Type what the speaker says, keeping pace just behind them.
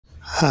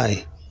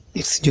Hi,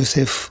 it's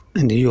Joseph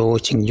and you are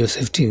watching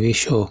Joseph TV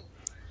show.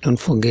 Don't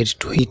forget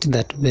to hit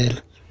that bell,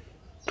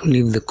 to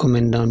leave the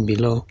comment down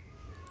below,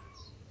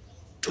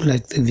 to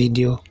like the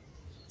video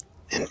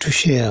and to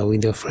share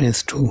with your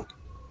friends too.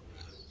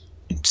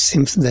 It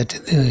seems that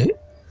the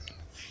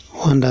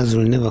wonders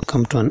will never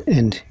come to an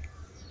end.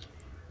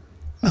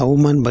 A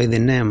woman by the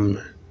name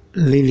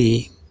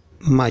Lily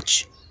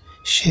March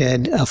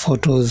shared her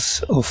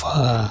photos of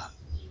her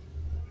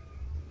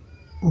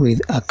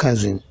with a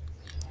cousin.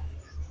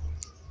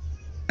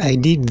 I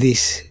did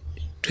this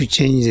to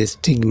change the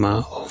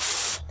stigma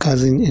of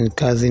cousin and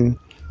cousin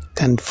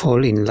can't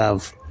fall in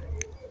love.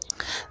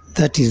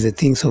 That is the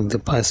things of the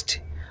past.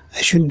 I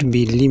shouldn't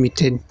be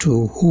limited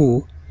to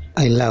who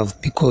I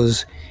love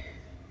because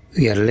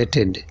we are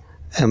related.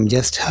 I'm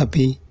just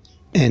happy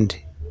and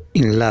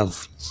in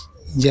love.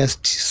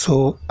 Just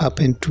so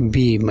happened to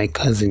be my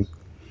cousin.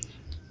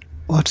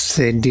 What's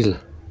the deal?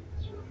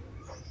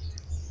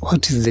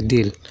 What is the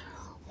deal?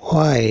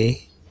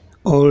 Why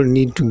all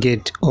need to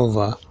get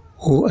over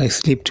who I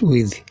slept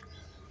with?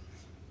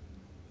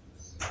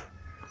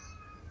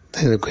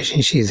 That's the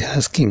question she is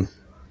asking.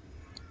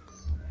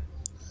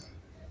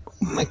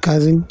 My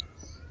cousin?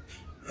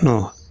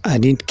 No, I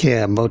didn't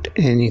care about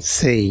any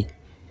say.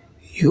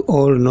 You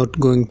all not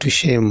going to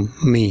shame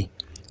me.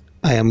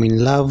 I am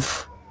in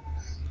love.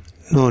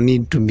 No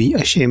need to be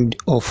ashamed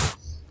of.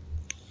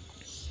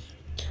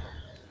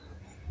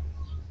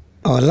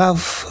 Our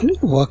love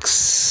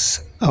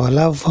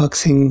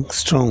waxing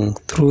strong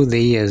through the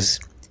years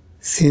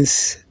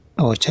since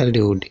our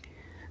childhood,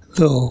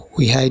 though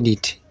we hide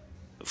it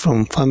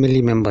from family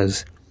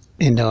members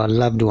and our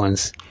loved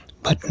ones.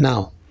 But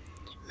now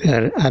we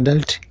are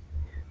adult,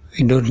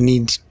 we don't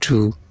need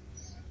to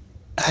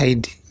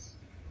hide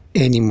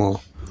anymore.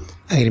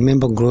 I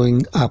remember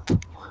growing up,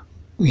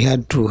 we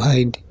had to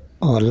hide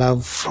our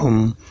love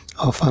from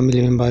our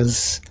family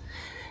members.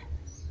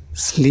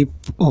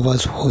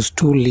 Sleepovers was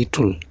too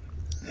little.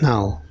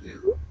 Now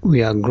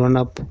we are grown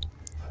up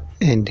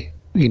and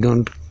we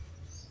don't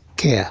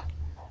care.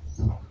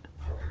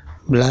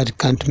 Blood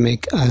can't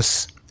make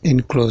us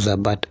any closer,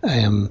 but I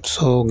am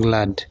so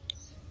glad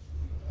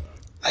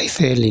I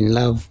fell in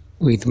love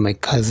with my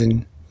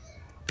cousin,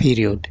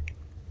 period.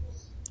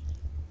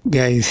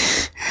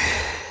 Guys,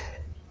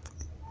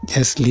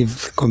 just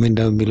leave a comment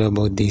down below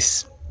about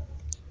this.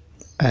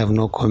 I have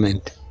no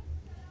comment.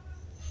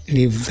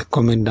 Leave the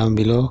comment down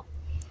below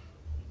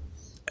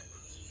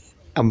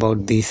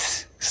about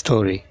this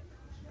story.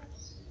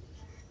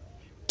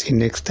 Till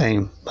next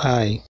time,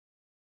 bye.